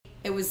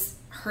it was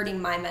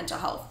hurting my mental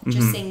health.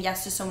 Just saying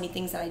yes to so many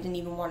things that I didn't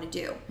even want to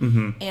do.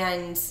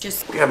 And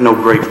just... We have no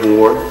great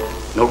war,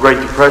 no great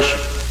depression.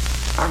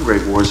 Our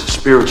great war is a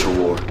spiritual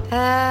war.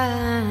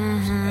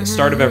 At the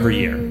start of every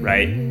year,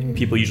 right?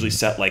 People usually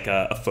set like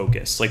a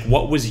focus. Like,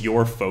 what was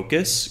your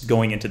focus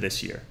going into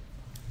this year?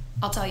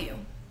 I'll tell you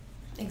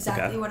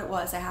exactly what it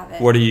was. I have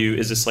it.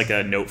 Is this like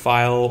a note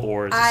file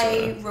or is this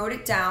I wrote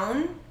it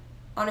down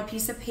on a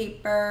piece of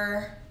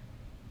paper.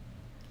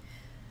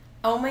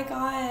 Oh my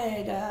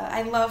God.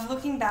 I love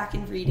looking back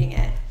and reading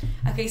it.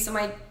 Okay, so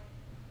my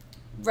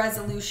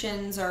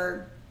resolutions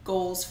or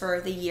goals for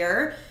the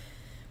year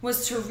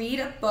was to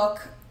read a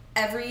book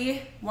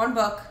one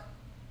book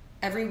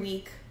every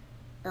week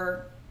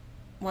or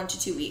 1 to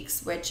 2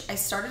 weeks, which I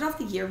started off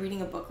the year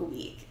reading a book a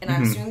week, and I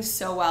was doing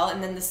so well,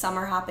 and then the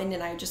summer happened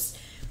and I just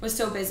was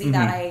so busy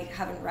that I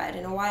haven't read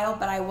in a while,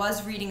 but I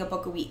was reading a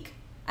book a week,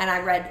 and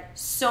I read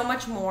so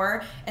much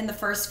more in the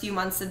first few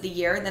months of the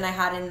year than I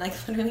had in like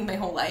literally my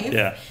whole life.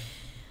 Yeah.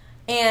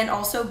 And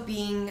also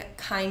being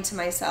kind to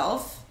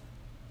myself,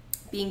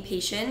 being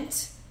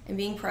patient and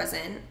being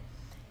present,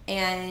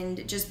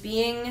 and just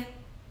being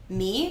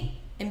me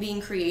and being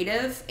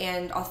creative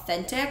and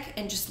authentic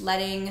and just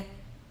letting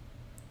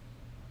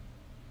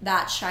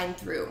that shine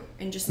through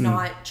and just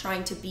not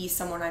trying to be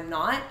someone I'm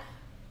not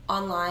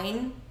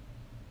online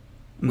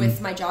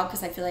with my job,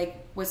 because I feel like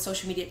with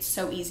social media it's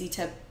so easy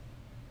to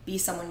be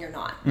someone you're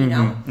not, you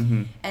know?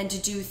 And to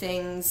do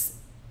things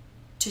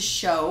to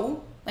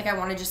show, like I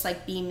want to just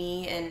like be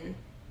me and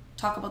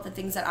talk about the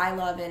things that I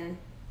love,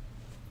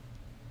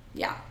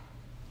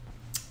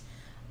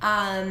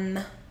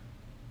 and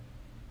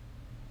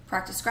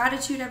practice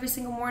gratitude every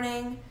single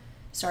morning,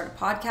 start a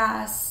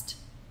podcast,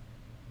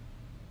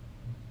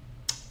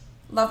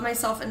 love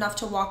myself enough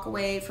to walk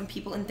away from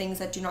people and things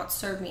that do not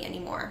serve me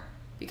anymore,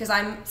 because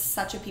I'm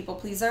such a people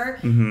pleaser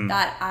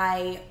that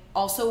I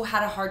also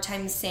had a hard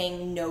time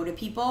saying no to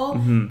people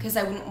because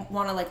I wouldn't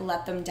want to like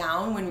let them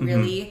down when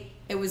really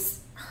it was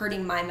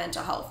hurting my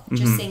mental health.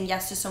 Just saying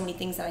yes to so many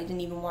things that I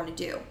didn't even want to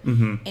do.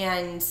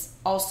 And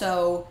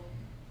also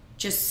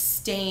just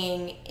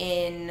staying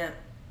in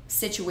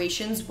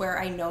situations where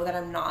I know that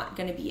I'm not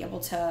going to be able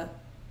to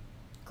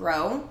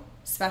grow,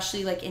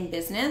 especially like in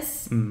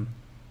business.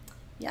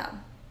 Yeah.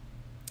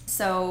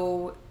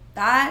 So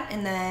that,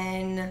 and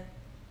then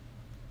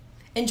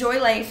enjoy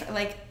life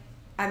like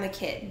I'm a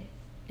kid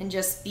and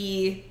just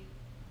be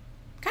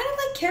kind of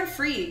like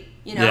carefree,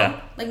 you know?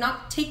 Yeah. Like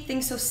not take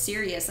things so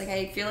serious. Like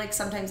I feel like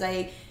sometimes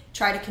I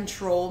try to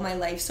control my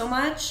life so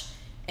much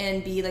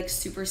and be like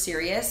super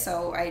serious,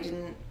 so I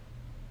didn't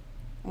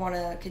want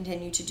to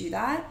continue to do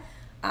that.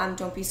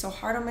 Don't be so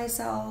hard on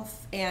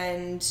myself.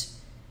 And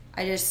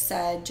I just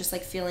said just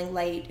like feeling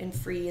light and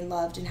free and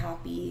loved and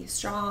happy,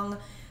 strong,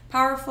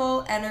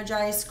 powerful,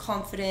 energized,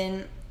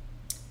 confident,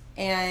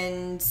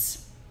 and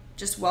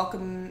just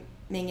welcoming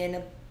in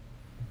a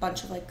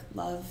bunch of like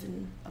love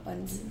and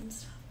abundance and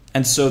stuff.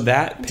 And so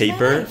that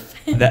paper,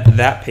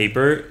 that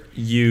paper,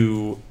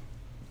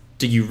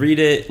 did you read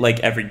it like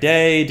every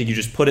day? Did you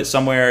just put it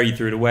somewhere? You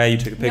threw it away? You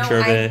took a picture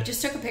of it? I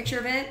just took a picture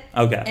of it.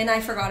 Okay. And I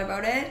forgot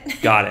about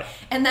it. Got it.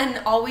 And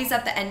then always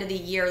at the end of the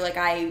year, like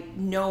I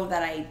know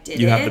that I did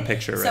it. You have the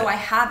picture, right? So I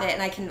have it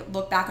and I can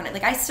look back on it.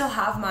 Like I still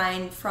have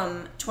mine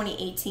from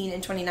 2018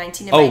 and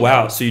 2019. Oh,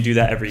 wow. So you do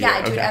that every year? Yeah,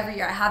 I do it every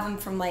year. I have them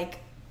from like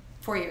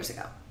 4 years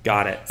ago.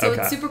 Got it. So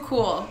it's super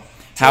cool.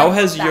 How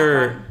has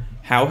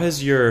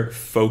your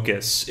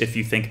focus, if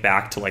you think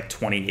back to like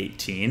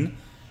 2018,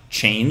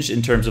 changed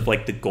in terms of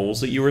like the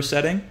goals that you were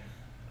setting?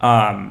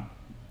 Like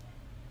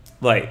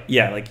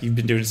you've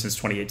been doing it since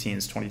 2018,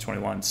 it's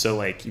 2021, so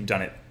like you've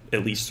done it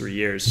at least 3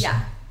 years.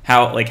 Yeah.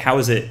 How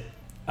is it,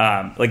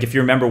 like if you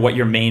remember what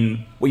you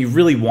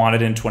really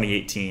wanted in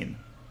 2018,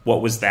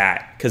 what was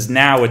that? Because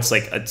now it's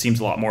like it seems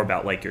a lot more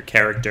about like your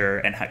character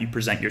and how you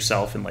present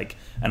yourself in like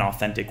an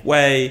authentic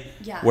way.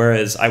 Yeah.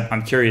 Whereas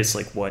I'm curious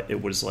like what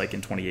it was like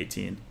in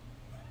 2018.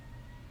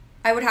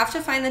 I would have to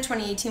find the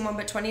 2018 one,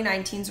 but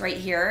 2019's right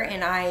here.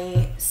 And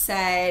I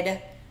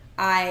said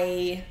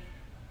I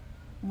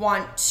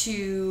want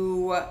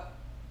to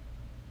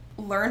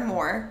learn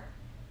more.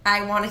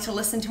 I wanted to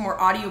listen to more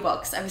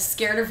audiobooks. I was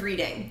scared of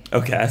reading.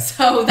 Okay.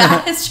 So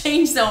that has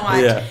changed so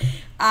much. Yeah.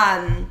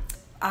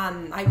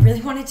 I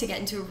really wanted to get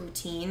into a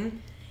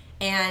routine,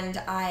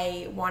 and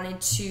I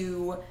wanted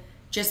to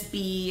just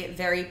be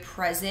very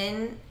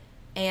present,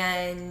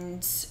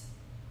 and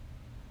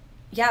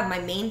yeah, my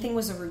main thing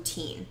was a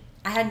routine.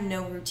 I had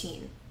no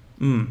routine.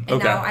 And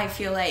now I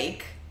feel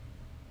like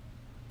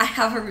I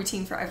have a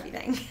routine for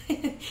everything.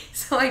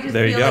 So I just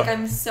feel like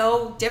I'm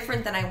so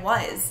different than I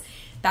was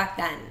back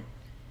then.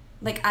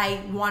 Like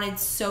I wanted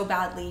so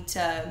badly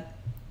to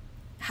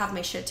have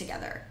my shit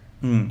together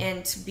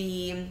and to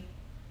be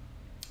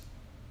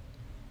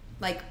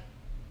like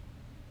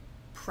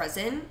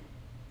present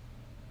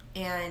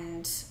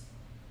and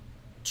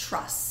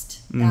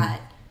trust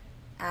that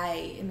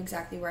I am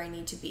exactly where I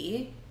need to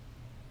be.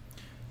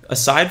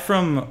 Aside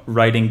from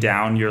writing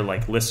down your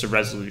like list of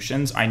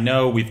resolutions, I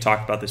know we've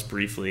talked about this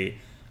briefly.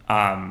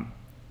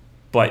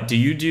 But do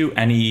you do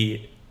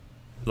any,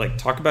 like,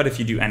 talk about if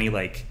you do any,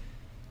 like,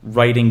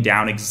 writing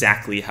down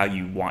exactly how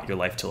you want your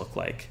life to look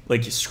like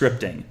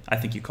scripting, I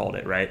think you called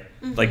it, right?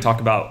 Like,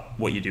 talk about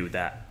what you do with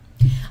that.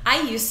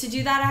 I used to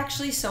do that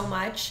actually so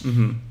much.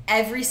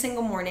 Every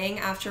single morning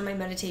after my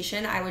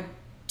meditation, I would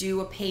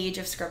do a page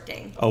of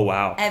scripting. Oh,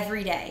 wow.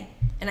 Every day.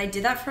 And I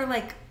did that for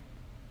like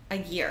a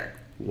year.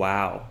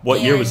 Wow.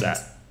 What year was that?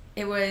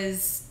 It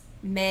was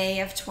May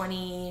of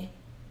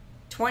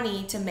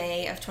 2020 to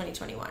May of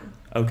 2021.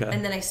 Okay.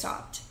 And then I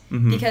stopped.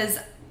 Because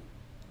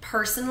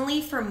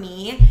personally for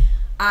me,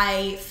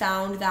 I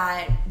found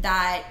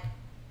that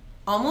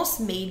almost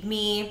made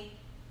me...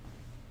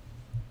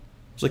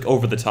 It's like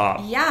over the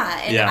top.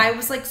 Yeah. And I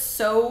was like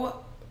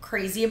so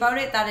crazy about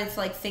it that if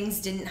like things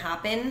didn't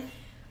happen,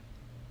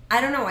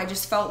 I don't know, I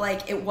just felt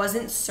like it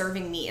wasn't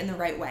serving me in the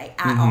right way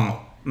at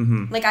all.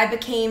 Like I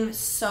became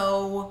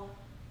so...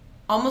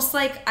 almost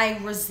like I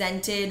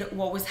resented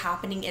what was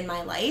happening in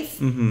my life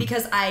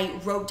because I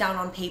wrote down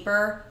on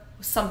paper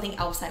something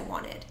else I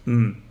wanted.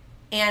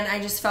 And I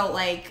just felt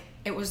like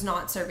it was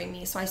not serving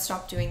me. So I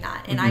stopped doing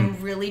that. And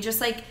I'm really just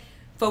like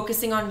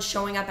focusing on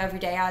showing up every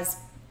day as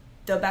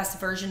the best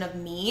version of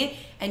me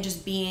and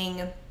just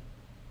being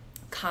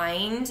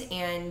kind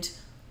and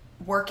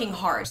working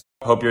hard.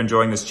 Hope you're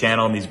enjoying this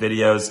channel and these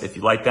videos. If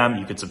you like them,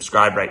 you can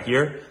subscribe right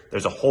here.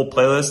 There's a whole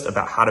playlist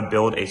about how to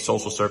build a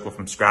social circle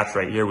from scratch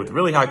right here with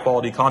really high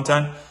quality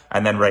content.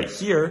 And then right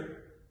here,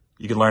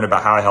 you can learn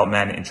about how I help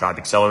men in Tribe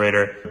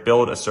Accelerator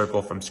build a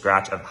circle from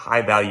scratch of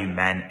high value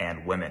men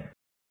and women.